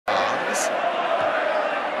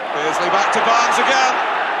Beardsley back to Barnes again.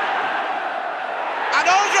 And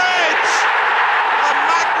Aldridge! A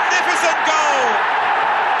magnificent goal!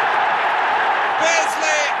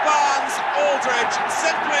 Beardsley, Barnes, Aldridge,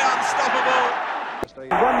 simply unstoppable.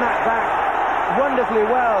 Won that back wonderfully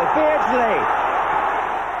well. Beardsley.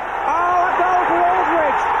 Oh, a goal for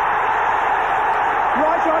Aldridge!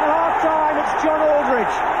 Right on half-time, it's John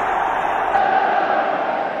Aldridge.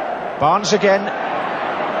 Barnes again.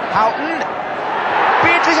 Houghton.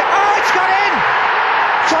 Beardsley. Oh, it's got in!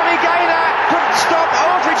 Tommy Gaynor couldn't stop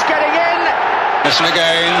Aldridge getting in. Listen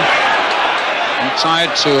again.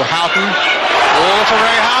 Inside to Houghton. Oh, for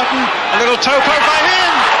Ray Houghton. A little toe poke by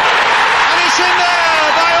him. And it's in there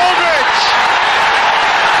by Aldridge.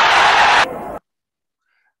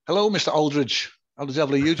 Hello, Mr. Aldridge. How the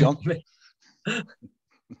devil are you, John?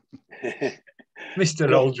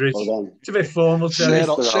 Mr. Aldridge. Well, it's a bit formal, Terry.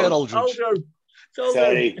 Sir Aldridge. Aldo.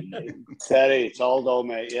 Terry, it's Aldo,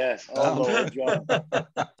 mate, yeah. Aldo, John.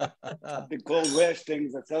 I've been called worse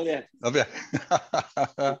things, I tell you. Have you?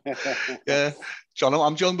 Yeah. John,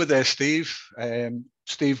 I'm joined with Steve.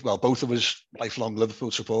 Steve, well, both of us lifelong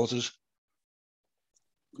Liverpool supporters.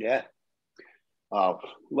 Yeah. Oh,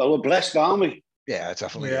 well, we're blessed, aren't we? Yeah,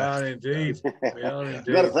 definitely. We are indeed. We are indeed.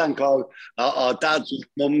 We've got to thank our dads,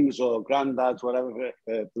 mums, or granddads, whatever,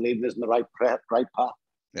 for believing us in the right path.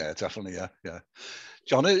 Yeah, definitely. Yeah.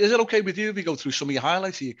 John, is it okay with you if we go through some of your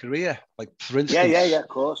highlights of your career? Like, for instance, yeah, of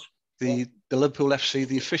course. The Liverpool FC,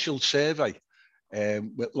 the official survey,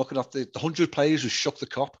 we're looking at the 100 players who shook the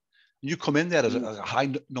cup. You come in there as a high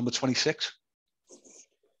number 26.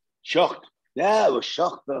 Shocked. Yeah, I was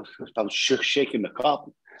shocked. I was shaking the cup.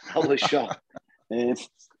 I was shocked.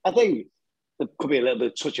 I think there could be a little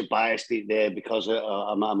bit of touch of bias there because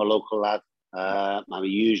I'm a local lad. I'm a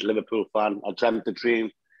huge Liverpool fan. I dreamt the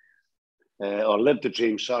dream, or lived the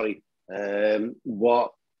dream, sorry.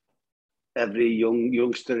 What every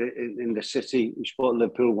youngster in the city who supported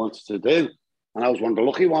Liverpool wanted to do. And I was one of the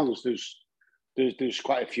lucky ones. There's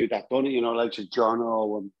quite a few that done it, you know, like John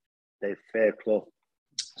Owen, Dave Fairclough,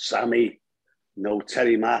 Sammy,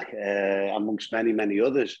 Terry Mack, amongst many, many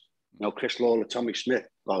others. You know, Chris Lawler, Tommy Smith.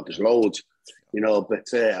 God, there's loads. You know, but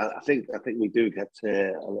I think we do get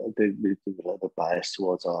a little bit biased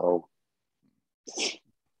towards our own.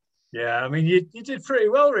 Yeah, I mean, you did pretty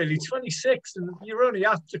well, really. 26, and you're only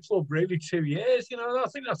at the club really 2 years. You know, I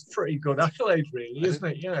think that's a pretty good accolade, really, isn't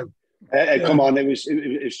it? You know. Come on, it was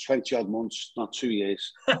 20 odd months, not 2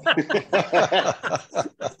 years. I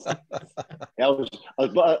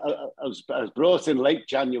was brought in late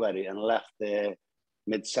January and left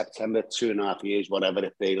mid-September, 2.5 years, whatever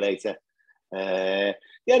it be later. Yeah,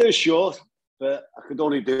 it was short, but I could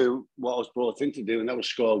only do what I was brought in to do, and that was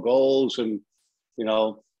score goals. And you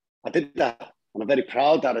know, I did that, and I'm very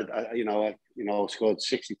proud that I scored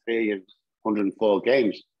 63 in 104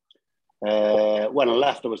 games. When I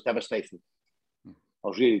left, I was devastated. I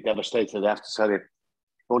was really devastated. I have to tell you,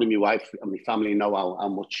 only my wife and my family know how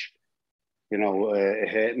much, you know, it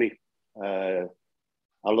hurt me. I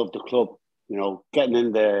love the club, you know, getting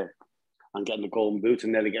in there and getting the golden boot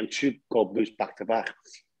and nearly getting 2 gold boots back to back.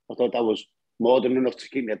 I thought that was more than enough to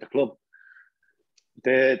keep me at the club.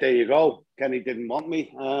 There you go. Kenny didn't want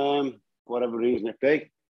me, for whatever reason it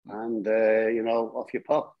be, and you know, off you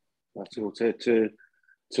pop. That's to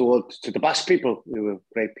the Basque people, who were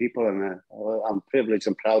great people, and I'm privileged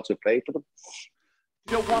and proud to play for them.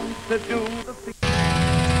 You want to do the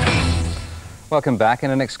Welcome back. In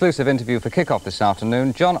an exclusive interview for Kickoff this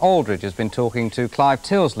afternoon, John Aldridge has been talking to Clive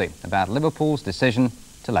Tilsley about Liverpool's decision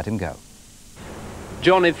to let him go.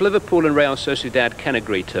 John, if Liverpool and Real Sociedad can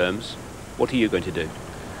agree terms, what are you going to do?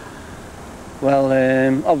 Well,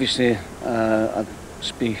 obviously, I'd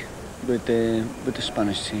speak with the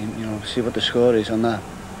Spanish team, you know, see what the score is on that.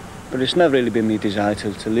 But it's never really been my desire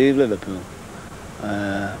to leave Liverpool.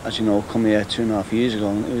 As you know, come here 2.5 years ago,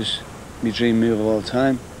 and it was my dream move of all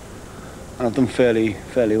time. And I've done fairly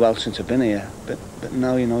well since I've been here. But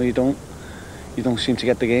now, you know, you don't seem to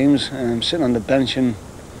get the games. I'm sitting on the bench and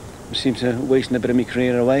I seem to wasting a bit of my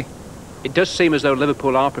career away. It does seem as though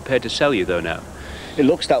Liverpool are prepared to sell you, though, now. It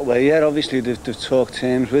looks that way, yeah. Obviously, they've talked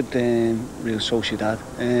terms with Real Sociedad.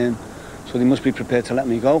 So they must be prepared to let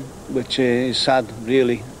me go, which is sad,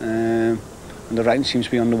 really. And the writing seems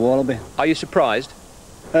to be on the wall a bit. Are you surprised?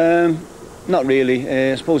 Not really.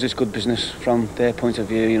 I suppose it's good business from their point of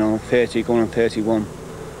view, you know, 30 going on 31.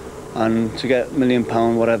 And to get £1 million,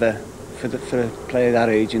 whatever, for a player that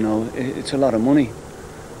age, you know, it's a lot of money.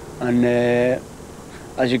 And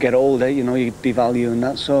as you get older, you know, you devalue and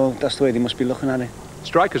that, so that's the way they must be looking at it.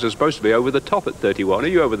 Strikers are supposed to be over the top at 31. Are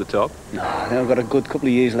you over the top? No, I've got a good couple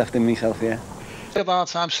of years left in myself, yeah. have a hard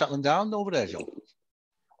time settling down over there, John?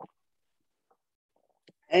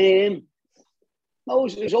 No,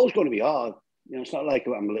 it's always going to be hard. You know, it's not like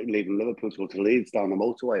I'm leaving Liverpool to go to Leeds down the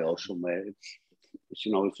motorway or somewhere. It's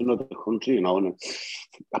you know, it's another country, you know, and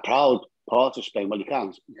a proud part of Spain. Well, you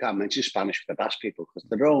can't mention Spanish for the Basque people because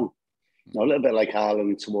they're own. You know, a little bit like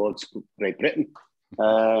Ireland towards Great Britain.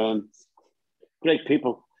 Great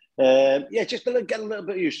people. Yeah, just get a little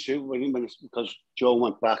bit used to because Joe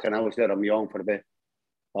went back and I was there on my own for a bit.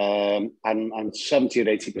 And 70 or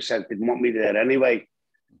 80% didn't want me there anyway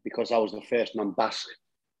because I was the first non-Basque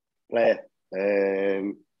player.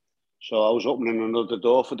 So I was opening another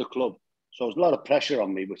door for the club. So there was a lot of pressure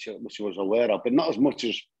on me, which I was aware of, but not as much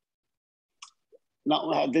as.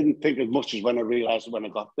 I didn't think as much as when I realised when I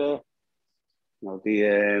got there. You know,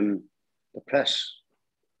 the press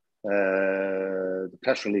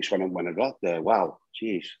release when I got there. Wow,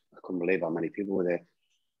 geez, I couldn't believe how many people were there.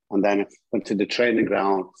 And then I went to the training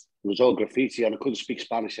ground. It was all graffiti, and I couldn't speak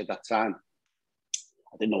Spanish at that time.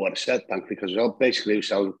 I didn't know what I said, thankfully, because it basically was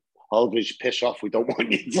saying, Aldridge, piss off, we don't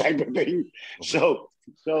want you type of thing. So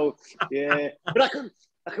yeah. But I can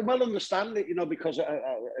well understand it, you know, because I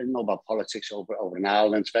know about politics over in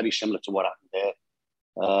Ireland. It's very similar to what happened there.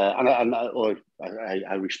 And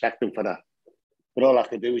I respect them for that. But all I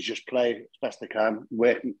could do is just play as best I can,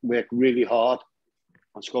 work really hard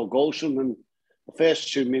and score goals from them. The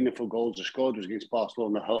first two meaningful goals I scored was against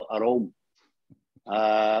Barcelona at home,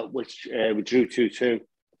 which we drew 2-2.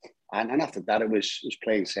 And after that, it was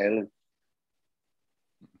plain sailing.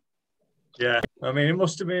 Yeah, I mean, it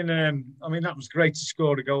must have been. I mean, that was great to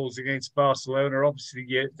score the goals against Barcelona. Obviously,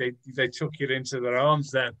 they took it into their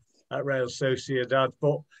arms then at Real Sociedad.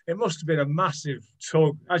 But it must have been a massive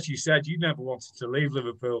tug. As you said, you never wanted to leave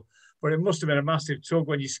Liverpool, but it must have been a massive tug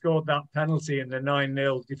when you scored that penalty in the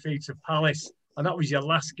 9-0 defeat of Palace, and that was your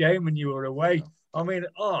last game when you were away. I mean,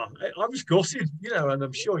 I was gutted, you know, and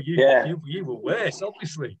I'm sure you were worse,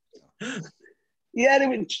 obviously. Yeah,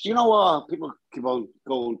 you know what? People keep on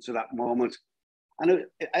going to that moment. And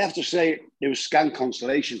I have to say, it was scant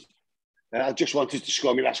consolation. I just wanted to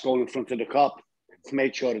score my last goal in front of the Kop.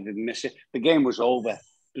 Made sure I didn't miss it. The game was over.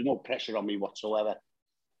 There's no pressure on me whatsoever.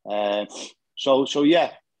 So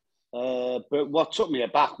yeah. But what took me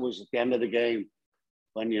aback was at the end of the game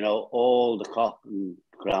when, you know, all the Kop and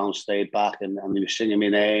ground stayed back and they were singing my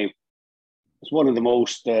name. It's one of the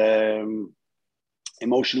most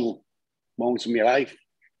emotional moments of my life,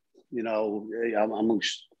 you know,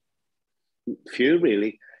 amongst few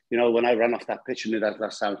really. You know, when I ran off that pitch and knew that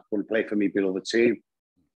last time I was going to play for me beloved team,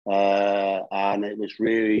 and it was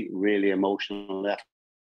really, really emotional. I have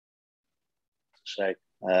to say,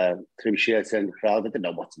 threw my shirt in the crowd. I didn't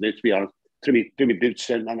know what to do, to be honest. Threw me boots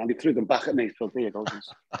in, and he threw them back at me. So there you go.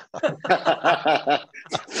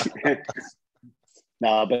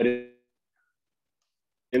 No, but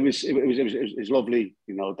it was lovely,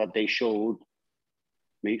 you know, that they showed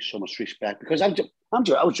me so much respect because I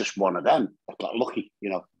was just one of them. I got lucky, you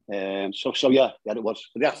know. So yeah, it was.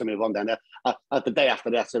 But they have to move on then. The day after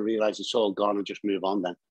that, I realised it's all gone and just move on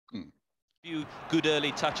then. Few good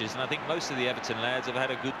early touches, and I think most of the Everton lads have had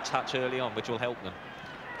a good touch early on, which will help them.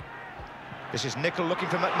 This is Nicol looking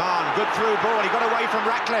for McMahon. Good through ball. He got away from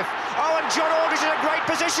Ratcliffe. Oh, and John Aldridge in a great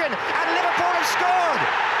position, and Liverpool have scored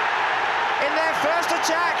in their first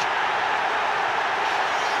attack.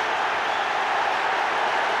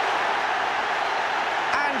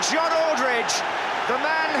 And John Aldridge, the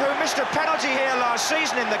man who missed a penalty here last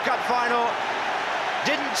season in the cup final,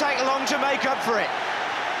 didn't take long to make up for it.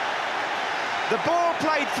 The ball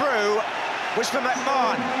played through was for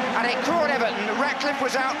McMahon, and it caught Everton. Ratcliffe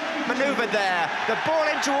was out-manoeuvred there. The ball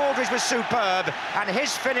into Aldridge was superb, and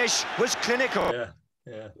his finish was clinical.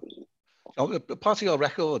 Yeah. Oh, part of your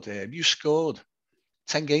record, you scored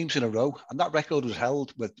 10 games in a row, and that record was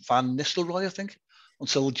held with Van Nistelrooy, I think,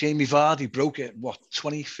 until Jamie Vardy broke it,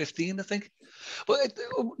 2015, I think. But it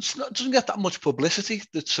doesn't get that much publicity,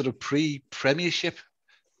 the sort of pre-Premiership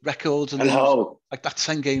records and like that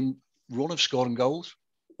 10-game run of scoring goals.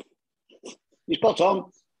 You're spot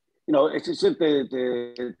on. You know, it's as if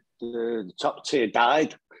the top tier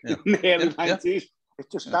died in the early 90s.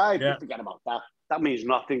 It just died. Yeah. Forget about that. That means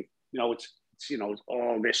nothing. You know, it's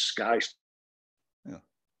all this Sky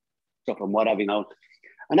stuff and whatever, you know.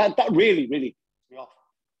 And that really, really pissed me off.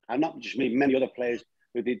 And not just me, many other players.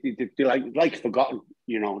 They like forgotten,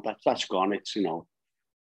 you know, that's gone. It's, you know.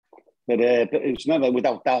 But it's never,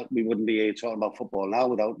 without that, we wouldn't be here talking about football now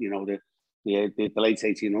without, you know, the late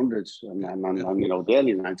 1800s and you know, the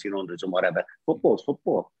early 1900s and whatever. Football's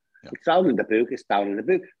football. Yeah. It's down in the book. It's down in the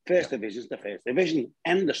book. First division's the first division.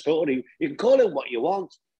 End the story. You can call it what you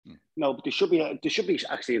want. No, but there should be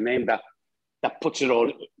actually a name that puts it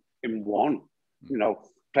all in one. You know,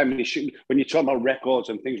 Premiership. When you talk about records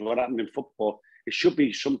and things what happened in football, it should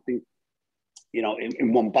be something, you know,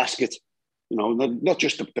 in one basket. You know, not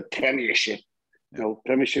just the Premiership. You know,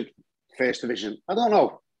 Premiership, First Division. I don't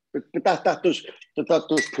know, but that does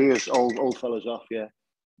pierce old fellas off. Yeah.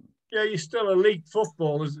 Yeah, you're still elite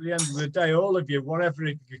footballers at the end of the day, all of you, whatever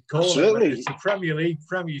you could call Absolutely. it, whether it's the Premier League,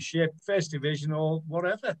 Premiership, First Division, or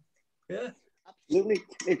whatever. Yeah. Absolutely.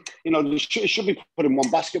 You know, it should be put in one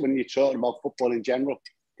basket when you're talking about football in general.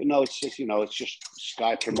 You know, it's just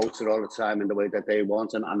Sky promotes it all the time in the way that they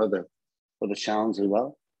want, and other channels as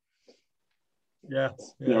well. Yeah.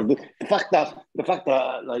 You know, the fact that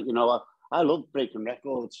like, you know, I love breaking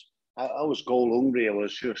records. I was goal hungry. It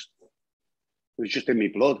was just in my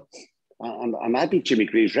blood. And I beat Jimmy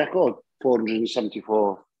Greaves' record,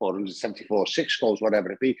 474 6 goals,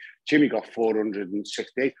 whatever it be. Jimmy got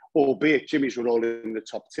 468, albeit Jimmy's were all in the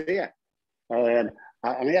top tier. And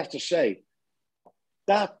I have to say,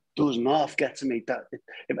 that does not get to me. That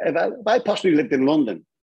if I possibly lived in London,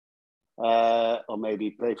 or maybe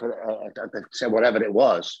play for say whatever it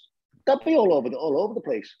was, that'd be all over the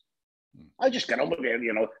place. I just get on with it,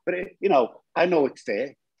 you know. But you know, I know it's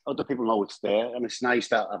there. Other people know it's there, and it's nice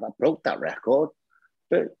that I broke that record.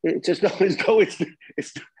 But it's just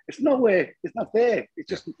it's nowhere. It's not there. It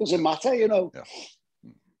just doesn't matter, you know.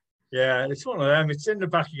 Yeah, it's one of them. It's in the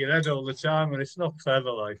back of your head all the time, and it's not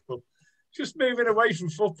clever, like. But just moving away from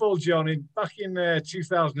football, John. Back in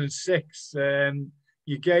 2006,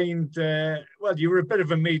 you gained. Well, you were a bit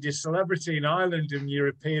of a media celebrity in Ireland, and you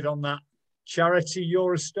appeared on that charity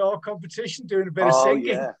Eurostar competition, doing a bit of singing.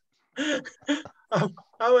 Yeah.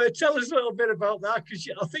 Tell us a little bit about that, because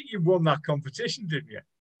I think you won that competition, didn't you? I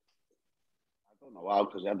don't know how,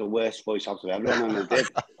 because I had the worst voice out of everyone, and I did.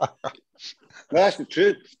 That's the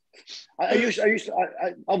truth. I used to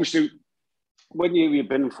obviously, when you've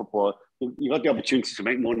been in football, you got the opportunity to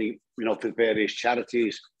make money, you know, for various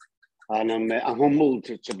charities, and I'm humbled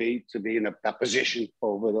to be in that position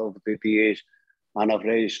over the years. And I've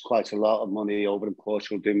raised quite a lot of money over in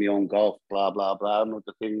Portugal, doing my own golf, blah, blah, blah, and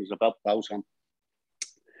other things about thousand.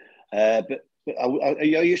 But I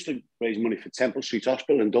used to raise money for Temple Street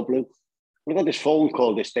Hospital in Dublin. I got this phone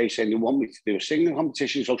call this day saying they want me to do a singing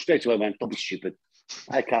competition. So straight away I went, don't be stupid.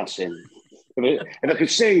 I can't sing. If I could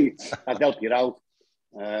sing, I'd help you out.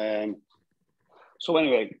 So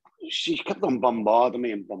anyway, she kept on bombarding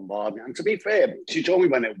me. And to be fair, she told me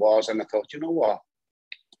when it was, and I thought, you know what?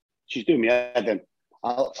 She's doing me head in.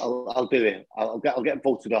 I'll do it. I'll get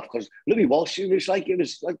voted off, because Louis Walsh, it was like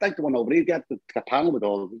the one over here. He had the panel with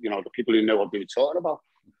all, you know, the people who know what they were talking about.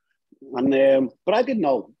 And but I didn't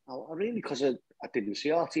know. I really, because I didn't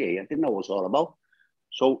see RTA, I didn't know what it was all about.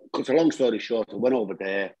 So, because a long story short, I went over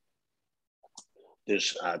there.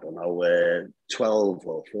 There's, I don't know, 12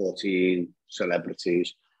 or 14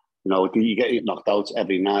 celebrities. You know, you get knocked out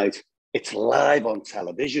every night. It's live on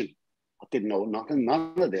television. I didn't know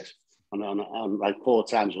none of this. On like 4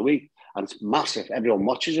 times a week, and it's massive. Everyone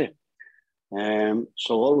watches it.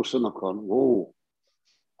 So all of a sudden I've gone, whoa,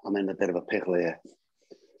 I'm in a bit of a pickle here.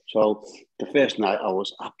 So the first night I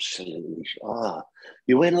was absolutely,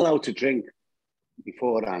 you weren't allowed to drink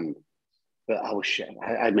beforehand, but I was,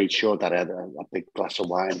 I made sure that I had a big glass of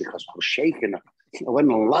wine because I was shaking. I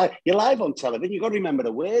went on live. You're live on television. You got to remember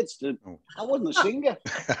the words. I wasn't a singer.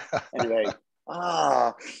 Anyway.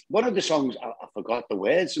 One of the songs, I forgot the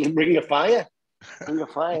words. Ring of Fire. Ring of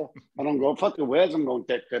Fire. And I'm going, fuck the words. I'm going,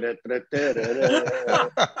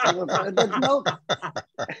 no.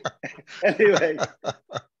 Anyway,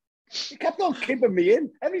 he kept on keeping me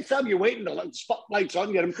in. Every time you're waiting, the spotlight's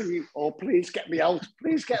on you, I'm thinking, oh, please get me out.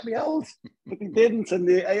 Please get me out. But he didn't. And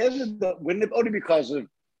I ended up winning, only because of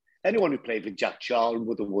anyone who played with Jack Charlton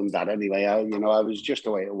would have won that anyway. I was just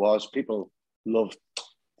the way it was. People loved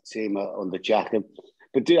team under Jack.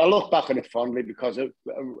 But I look back on it fondly because I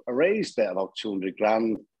raised about 200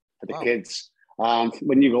 grand for the kids. And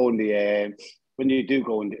when you go in when you do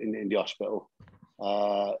go in the hospital,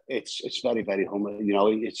 it's very, very humbling. You know,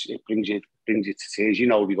 it brings you to tears. You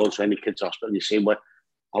know, if you go to any kids' hospital and you see what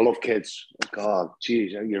I love kids. God,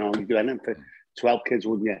 geez, you know, you do anything for 12 kids,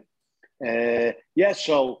 wouldn't you? Yeah.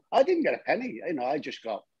 So I didn't get a penny. You know, I just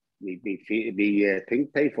got the thing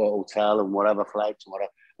paid for, hotel and whatever, flights and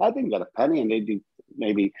whatever. I didn't get a penny, and they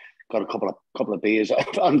maybe got a couple of beers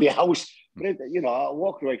on the house. But you know, I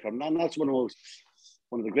walked away from that. And that's one of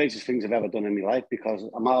the greatest things I've ever done in my life, because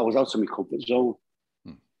I was out of my comfort zone.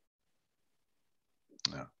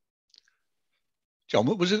 Yeah. John,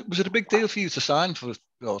 was it a big deal for you to sign for,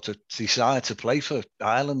 or to decide to play for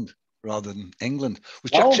Ireland rather than England.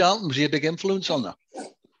 Was Jack Charlton, was he a big influence on that?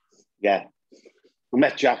 Yeah. I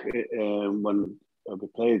met Jack when we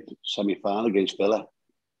played semi-final against Villa.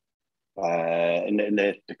 In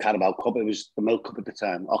the Carabao Cup. It was the Milk Cup at the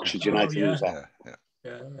time. Oxford United was there.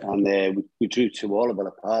 And we drew 2-2 at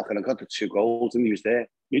Villa Park, and I got the 2 goals, and he was there.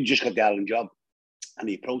 He just got the Ireland job, and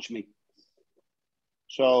he approached me.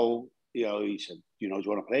 So, he said, do you want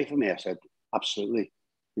to play for me? I said, absolutely.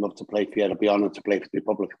 I'd love to play for you. I'd be honoured to play for the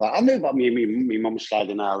Republic. I knew about my mum's side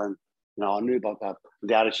in Ireland. I knew about that,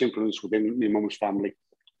 the Irish influence within my mum's family.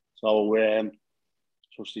 So I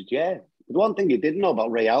said, yeah. The one thing you didn't know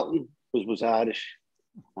about Ray Alton was Irish.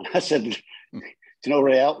 And I said, do you know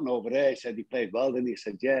Ray Alton over there? He said he played well, didn't he? He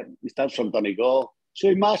said, yeah, his dad's from Donegal. So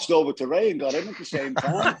he marched over to Ray and got him at the same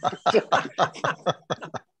time.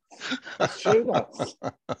 That's true, that.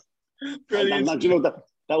 Brilliant. And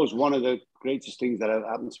that was one of the greatest things that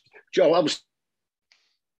happened. Joe, I was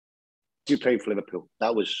playing for Liverpool.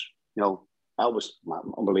 That was,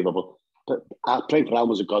 unbelievable. But playing for Al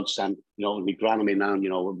was a godsend. My gran and me now,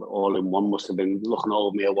 all in one must have been looking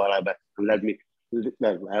over me or whatever, and helped me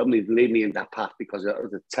lead me in that path, because at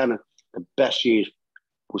the tenor, the best years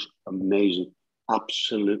was amazing,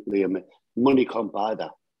 absolutely amazing. Money can't buy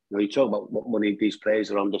that. You talk about what money these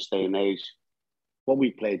players are on this day and age. What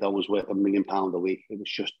we played on was worth £1 million a week. It was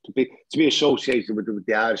just to be associated with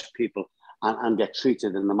the Irish people and get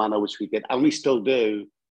treated in the manner which we did, and we still do.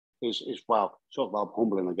 Is wow. Talk about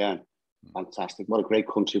humbling again. Fantastic. What a great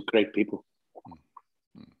country, great people.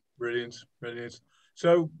 Brilliant.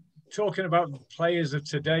 So, talking about players of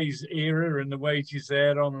today's era and the wages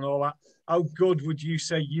they're on and all that, how good would you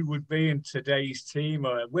say you would be in today's team?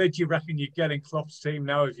 Or where do you reckon you'd get in Klopp's team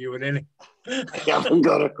now if you were in it? I haven't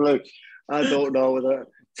got a clue. I don't know whether...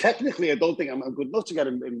 Technically, I don't think I'm good enough to get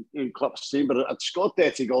him in Klopp's team, but I'd score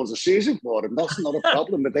 30 goals a season for him. That's not a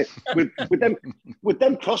problem. With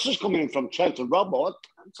them crosses coming in from Trent and Robbo,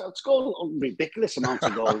 I'd score a ridiculous amount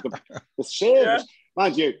of goals. The service,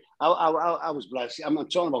 mind you, I was blessed. I'm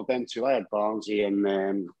talking about them too. I had Barnsley and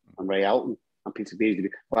Ray Alton and Peter Beasley.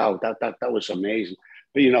 Wow, that was amazing.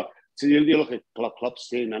 But so you look at Klopp's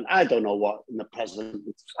team, and I don't know what in the present,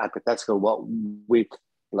 it's hypothetical, what we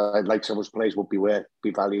like some of those players would be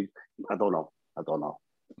valued. I don't know.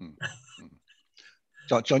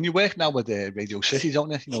 John, you work now with Radio City,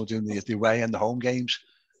 don't you? Doing the away and the home games.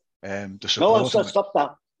 No, I've stopped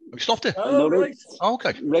that. You stopped it? Oh, right. Oh,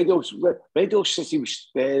 okay. Radio City was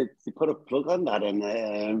they put a plug on that,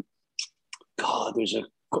 and God, there was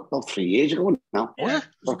about 3 years ago now. Yeah, it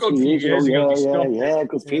was a good few years ago.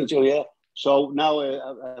 Good feature, yeah. So now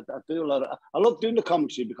I do a lot of. I love doing the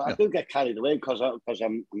commentary because I do get carried away because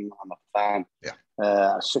I'm a fan. Yeah.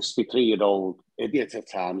 63-year-old idiot at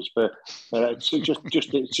times, but it's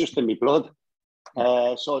just in my blood.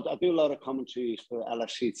 So I do a lot of commentaries for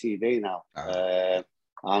LFC TV now,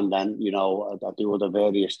 and then I do other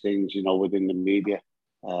various things within the media.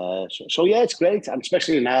 So yeah, it's great, and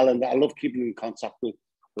especially in Ireland, I love keeping in contact with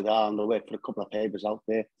Ireland. I work for a couple of papers out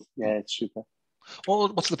there. Yeah, it's super. Well,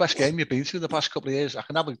 what's the best game you've been to the past couple of years? I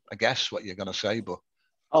can have a guess what you're going to say, but...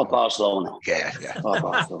 Barcelona. Yeah.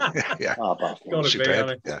 Barcelona. Yeah. Barcelona.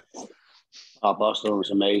 Superb. Yeah. Barcelona was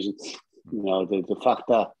amazing. The fact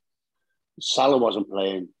that Salah wasn't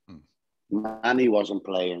playing, Mane wasn't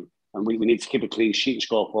playing, and we need to keep a clean sheet and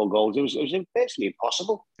score 4 goals. It was basically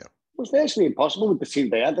impossible. Yeah. It was basically impossible with the team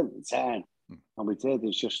they had at the time. And we did.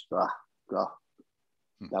 It's just, God.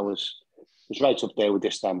 That was right up there with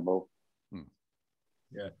Istanbul.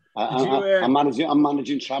 Yeah. I'm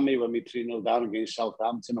managing Tranmere when we 3-0 down against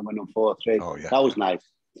Southampton and went on 4-3. Oh, yeah. That was nice.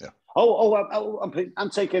 Yeah. I'm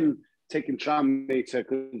taking Tranmere to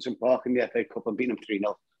Goodison Park in the FA Cup and beating them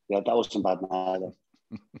 3-0. Yeah, that wasn't bad neither.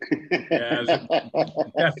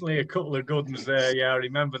 Definitely a couple of good ones there. Yeah, I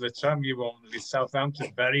remember the Tranmere one with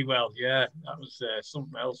Southampton very well. Yeah, that was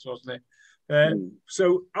something else, wasn't it?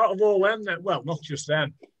 So out of all them, well, not just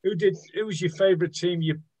them, who was your favourite team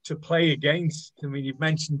to play against? I mean, you've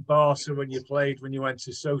mentioned Barca when you went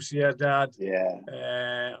to Sociedad.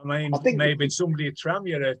 Yeah. I think maybe somebody at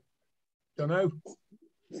Tranmere. I don't know.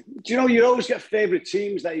 Do you always get favourite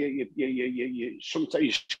teams that you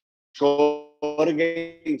sometimes score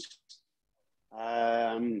against?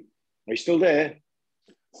 Are you still there?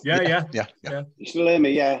 Yeah. You still hear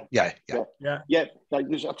me? Yeah. Like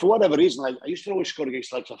for whatever reason, I used to always score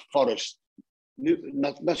against like a Forest,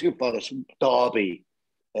 Nottingham Forest, Derby,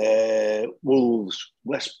 Wolves,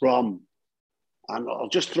 West Brom, and I'll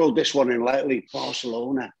just throw this one in lightly: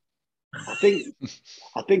 Barcelona. I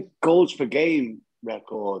think goals per game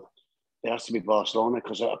record It has to be Barcelona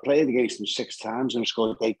because I played against them 6 times and I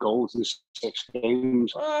scored 8 goals in 6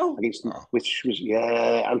 games against them, which was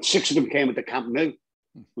and 6 of them came at the Camp Nou.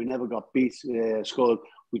 We never got beat. Scored.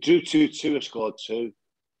 We drew 2-2. I scored 2.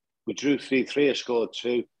 We drew 3-3. I scored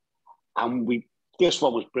 2. And this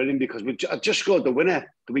one was brilliant because I just scored the winner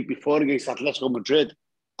the week before against Atletico Madrid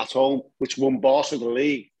at home, which won Barca the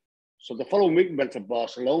league. So the following week we went to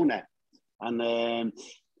Barcelona, and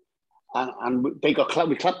they got clapped.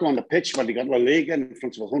 We clapped them on the pitch when they got La Liga in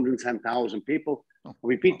front of 110,000 people.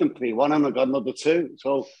 We beat them 3-1 and I got another 2.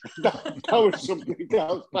 So that was something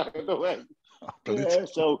else back in the way.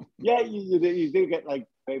 So you do get like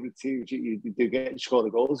favourite teams. You do get score the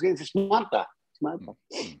goals against. It's mad that. It's mad.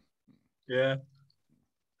 Yeah.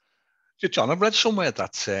 John, I've read somewhere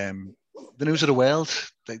that the News of the World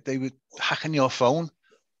they were hacking your phone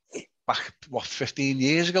back 15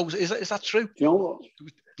 years ago. Is that true? Do you know what?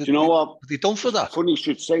 Do you know what? Were they done for that? It's funny you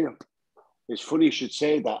should say that. It's funny you should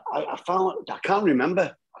say that. I can't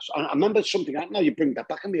remember. I remember something. Now you bring that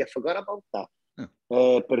back on me. I forgot about that. Yeah.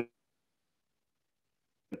 But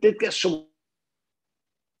I did get someone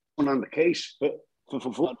on the case, but for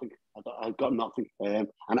nothing. I got nothing. And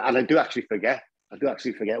I do actually forget.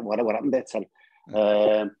 What happened there, Terry.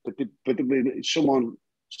 But someone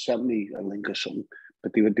sent me a link or something.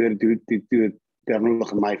 But they having a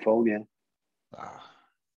look at my phone, yeah.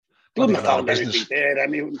 Wouldn't have found anything there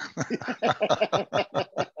anyway.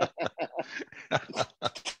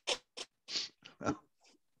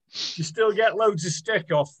 You still get loads of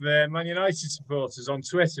stick off Man United supporters on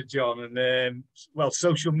Twitter, John, and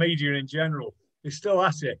social media in general. They're still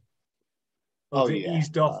at it. Or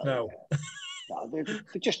eased off now. They're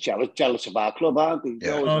just jealous of our club, aren't they?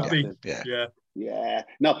 Yeah.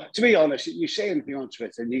 No, to be honest, you say anything on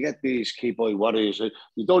Twitter and you get these keyboard warriors.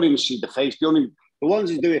 You don't even see the face. The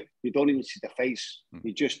ones who do it, you don't even see the face.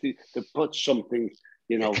 You just they put something,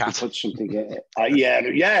 they put something. Something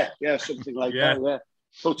like that. Yeah.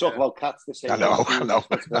 Don't talk about cats. The same. I know.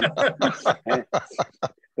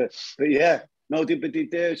 but yeah, no,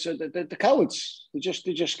 they're so the cowards.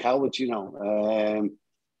 They're just cowards, Yeah,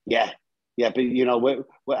 but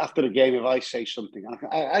we're after the game. If I say something,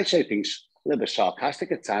 I say things a little bit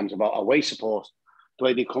sarcastic at times about away support, the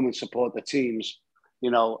way they come and support the teams.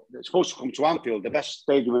 They're supposed to come to Anfield, the best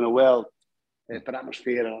stadium in the world, for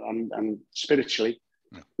atmosphere and spiritually.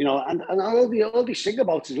 And all they sing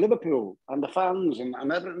about is Liverpool and the fans and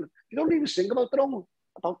everything. They don't even sing about their own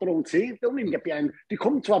team. They don't even get behind. They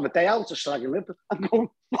come to have a day out of slagging Liverpool. I'm going,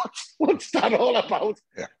 what's that all about?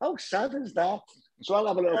 Yeah. How sad is that? So I'll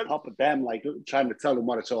have a little pop at them, like trying to tell them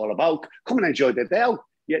what it's all about. Come and enjoy the day out.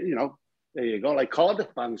 Yeah, there you go. Like Cardiff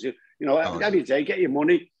fans, every day, get your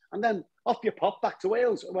money, and then off you pop back to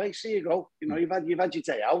Wales. Away, see you go. You've had your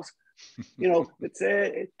day out.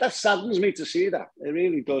 That saddens me to see that. It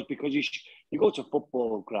really does, because you go to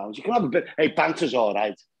football grounds, you can have a bit. Hey, banter's all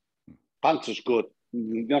right. Banter's good.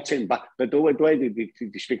 You're not saying back, but the way they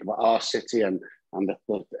speak about our city and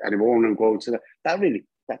anyone and going to that really.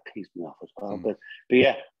 That pisses me off as well. But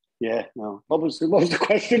yeah, no. What was the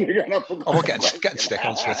question again? We're getting stick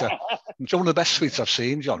on Twitter. It's one of the best tweets I've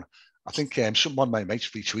seen, John. I think one of my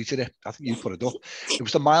mates retweeted it. I think you put it up. It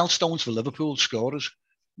was the milestones for Liverpool scorers.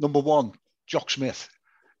 Number 1, Jock Smith.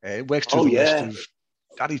 Works through the list of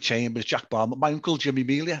Gary Chambers, Jack Barmer, my uncle Jimmy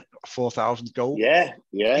Melia, 4,000 goal. Yeah.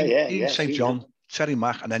 St. John, Terry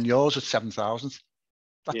Mack, and then yours at 7,000.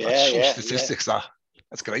 That's some statistics.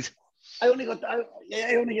 That's great. I love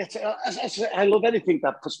anything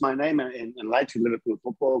that puts my name in lights in Liverpool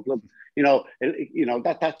Football Club. That's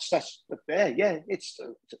it's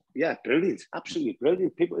brilliant, absolutely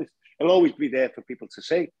brilliant. It'll always be there for people to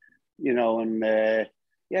see,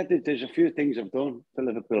 there's a few things I've done for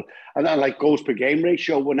Liverpool, and I like goals per game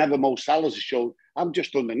ratio. Whenever Mo Salah's shown, I'm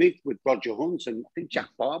just underneath with Roger Hunt, and I think Jack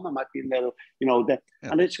Barmer might be in there,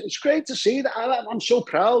 and it's great to see that. I'm so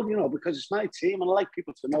proud, because it's my team, and I like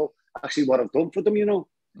people to know actually what I've done for them, in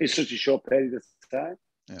such a short period of time.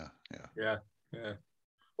 Yeah.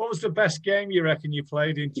 What was the best game you reckon you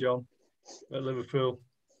played in, John, at Liverpool?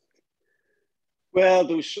 Well,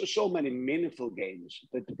 there was so many meaningful games.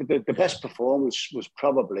 The best performance was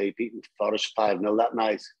probably beating Forest 5-0 that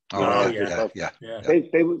night.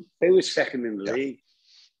 They were second in the league.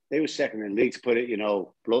 They were second in the league, to put it,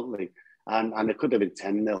 bluntly. And it could have been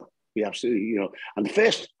 10-0. We absolutely, and the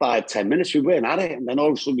first 5-10 minutes we weren't at it, and then all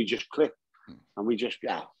of a sudden we just clicked, and we just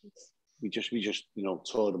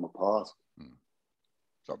tore them apart.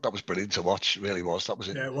 That was brilliant to watch. It really was. That was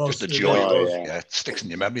it. Yeah, it was. Just the joy. It sticks in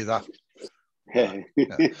your memory, that.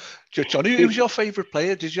 John, who was your favourite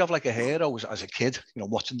player? Did you have like a hero as a kid,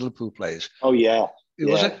 watching the Liverpool players? Oh, yeah. Who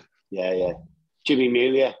was it? Yeah. Jimmy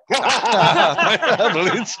Melia.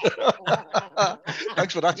 Brilliant.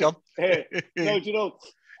 Thanks for that, John. No, do you know,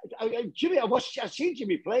 Jimmy, I've seen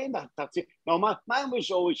Jimmy playing that team. No, mine was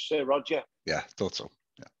always Roger. Yeah, thought so.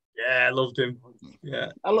 Yeah, I loved him.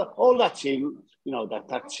 Yeah. All that team, you know,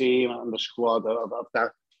 that team and the squad of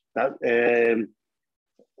that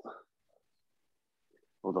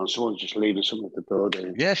hold on, someone's just leaving something at the door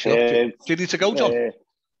there. Yeah, sure. Do you need to go, John?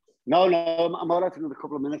 No, I'm all right for another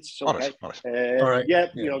couple of minutes. It's okay. All right. Yeah,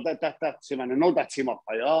 you know, that team, and I know that team off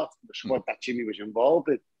by heart, the squad that Jimmy was involved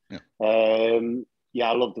in. Yeah.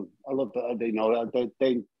 I loved them. I loved that. You know,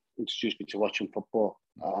 they introduced me to watching football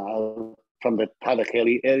from the paddock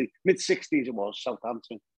early mid-60s. It was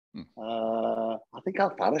Southampton. I think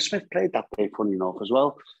Al Farrah-Smith played that day, funny enough, as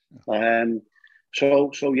well.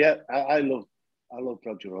 So yeah, I loved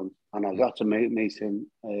Roger Hunt, and I got to meet him.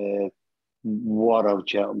 What a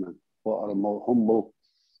gentleman! What a more humble,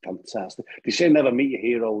 fantastic. They say never meet your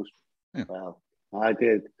heroes. Yeah. Well, I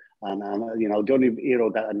did, and you know, the only hero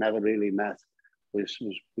that I never really met was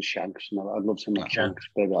Shanks. And I loved him like Shanks,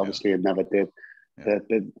 but obviously I never did.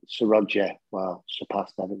 The Sir Roger, wow,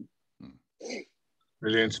 surpassed that.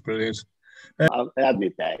 Brilliant. I had my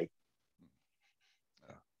day.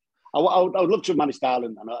 I would love to have managed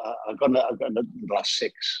Ireland, and I got the last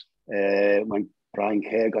 6 when Brian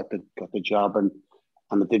Kerr got the job, and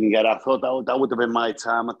I didn't get it. I thought that would have been my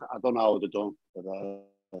time. I don't know how I would have done, but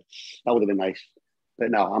that would have been nice.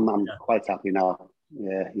 But no, I'm quite happy now.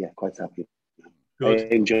 Yeah, quite happy. Good. I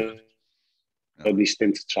enjoyed my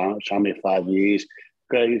stint at Tranmere 5 years.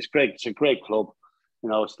 Great, it's great. It's a great club. You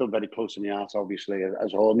know, it's still very close to my heart, obviously,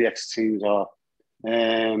 as all my ex-teams are.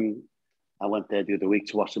 I went there the other week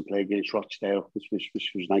to watch them play against Rochdale, which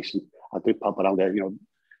was nice. And I do pop around there, you know,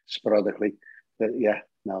 sporadically. But yeah,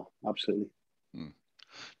 no, absolutely.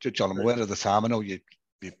 John, I'm aware of the time. I know you've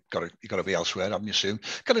got to be elsewhere, haven't you, soon?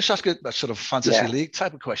 Can I just ask a sort of fantasy league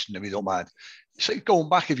type of question, if you don't mind? So going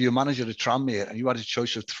back, if you're manager at Tranmere and you had a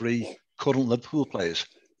choice of 3 current Liverpool players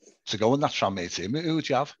to go in that Tranmere team, who would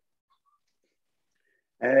you have?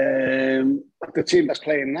 The team that's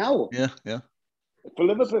playing now? Yeah. For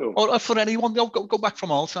Liverpool? Or for anyone. Go back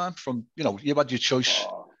from all time. From, you know, you had your choice.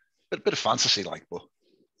 Bit of fantasy, like, but...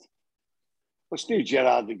 Well, Steve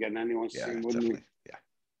Gerrard again, anyone's team, wouldn't he? Yeah.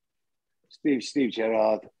 Steve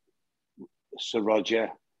Gerrard, Sir Roger.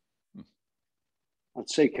 I'd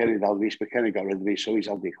say Kenny Dalglish, but Kenny got rid of me, so he's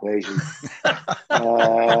out of the equation.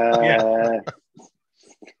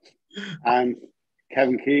 And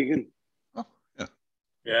Kevin Keegan. Oh,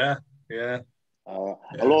 yeah.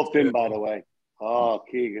 I loved him, by the way. Oh,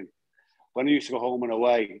 Keegan. When I used to go home and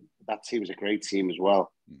away, that team was a great team as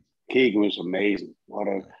well. Keegan was amazing. What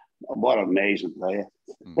an amazing player.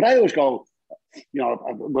 But I always go, you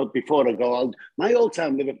know, before I go out, my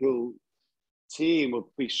all-time Liverpool team would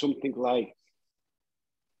be something like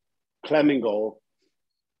Clem in goal.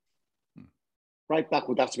 Right back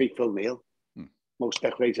would have to be Phil Neal, most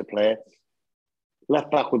decorated player. Left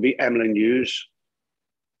back would be Emlyn Hughes.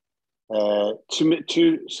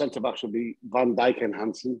 2 centre-backs would be Van Dijk and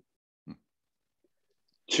Hansen.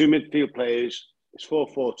 2 midfield players, it's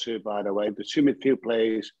 4-4-2, by the way. The 2 midfield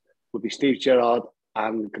players would be Steve Gerrard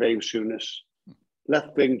and Graham Souness.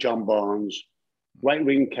 Left wing, John Barnes. Right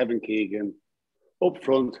wing, Kevin Keegan. Up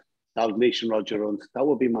front, Dalglish and Roger Hunt. That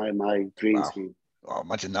would be my dream team. Oh,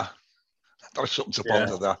 imagine that. That was something to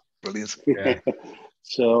ponder that. Brilliant. Yeah.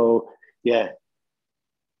 So, yeah.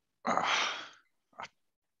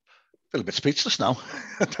 Feel a bit speechless now.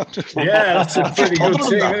 Yeah, that's a pretty good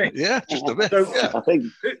team, isn't it? Yeah, just a bit. So, I think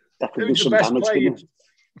that could do some damage.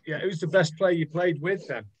 Who's the best player you played with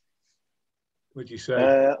then? Would you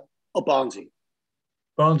say? Barnesy.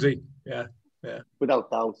 Barnesy, yeah.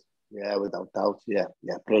 Without doubt. Yeah, without doubt. Yeah,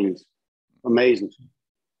 brilliant. Amazing.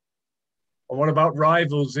 And what about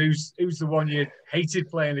rivals? Who's the one you hated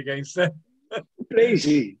playing against then?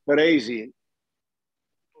 Brazy.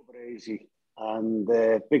 And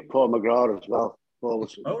big Paul McGrath as well. Paul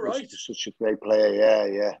was such a great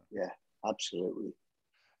player. Yeah, absolutely.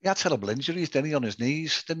 He had terrible injuries, didn't he, on his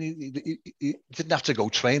knees? Didn't he didn't have to go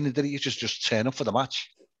training, did he? He just turn up for the match,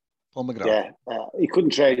 Paul McGrath. Yeah, he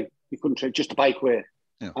couldn't train. Just a bike wear.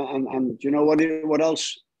 Yeah. And do you know what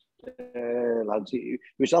else, lads? He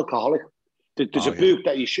was alcoholic. There's a book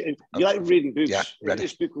that you should... You like reading books? Yeah, read it.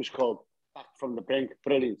 This book was called Back from the Brink.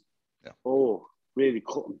 Brilliant. Yeah. Oh, really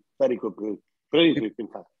cool. Very good book. Brilliant book, in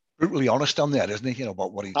fact. Brutally honest on there, isn't he? You know,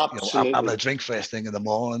 about what he... Absolutely. Having a drink first thing in the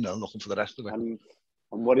morning and looking for the rest of it. And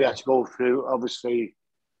what he had to go through, obviously,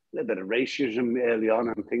 a little bit of racism early on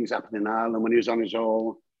and things happening in Ireland when he was on his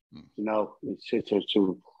own. You know, it's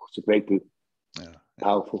a great book. Yeah.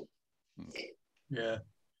 Powerful. Yeah.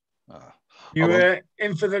 Ah. You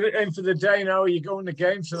in for the day now? Are you going to the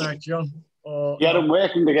game tonight, John? Or yeah, I'm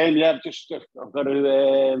working the game. Yeah, I've got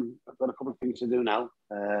a couple of things to do now,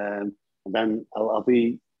 and then I'll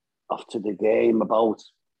be off to the game about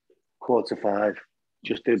 4:45.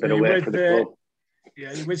 Just do a bit of work for the club.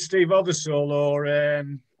 Yeah, you with Steve Othersall or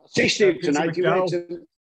see Steve Peter tonight.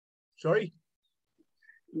 Sorry.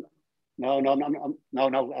 No.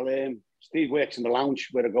 Steve works in the lounge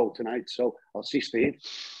where I go tonight, so I'll see Steve.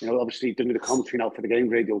 You know, obviously doing the commentary now for the game,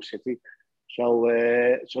 Radio City. So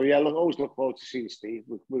yeah, always look forward to seeing Steve.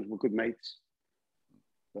 We're good mates.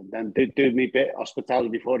 And then do me a bit of hospitality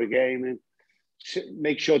before the game and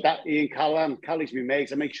make sure that Ian Callie's my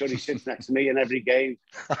mate. I make sure he sits next to me in every game.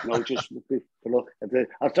 You know, just look.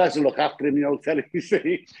 I'll try to look after him. You know, tell him you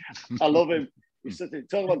see, I love him. He's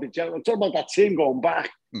talking about I'm talking about that team going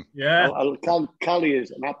back. Yeah, Callie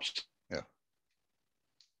is an absolute.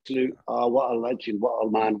 What a legend, what a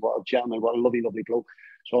man, what a gentleman, what a lovely bloke.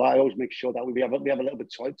 So I always make sure that we have a little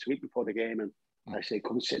bit to eat before the game, and I say,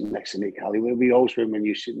 come sit next to me, Callie. We always win when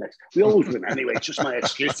you sit next. We always win anyway. It's just my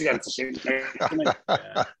excuse to get to sit next to me.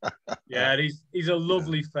 Yeah, he's a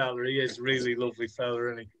lovely fella. He is really lovely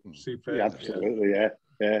fella, isn't he? Super. Yeah, absolutely,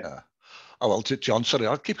 yeah. Oh well, John. Sorry,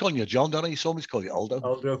 I keep calling you John, don't I? You always call you Aldo.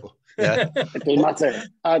 Aldo. Yeah. It doesn't matter.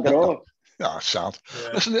 I don't know. Ah, sound.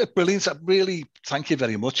 Yeah. Listen, brilliant. Really, thank you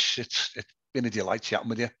very much. It's been a delight chatting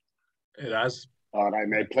with you. It has. All right,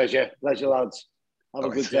 mate. Pleasure, lads. Have a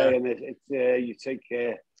good day, and you take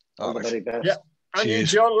care. All the very best. Yeah. And you,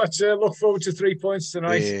 John, let's look forward to 3 points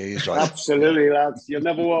tonight. Yeah, he's right. Absolutely, lads. You'll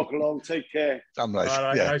never walk alone. Take care. Damn right. All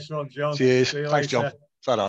right, nice one, John. Cheers. See you Thanks, later. John.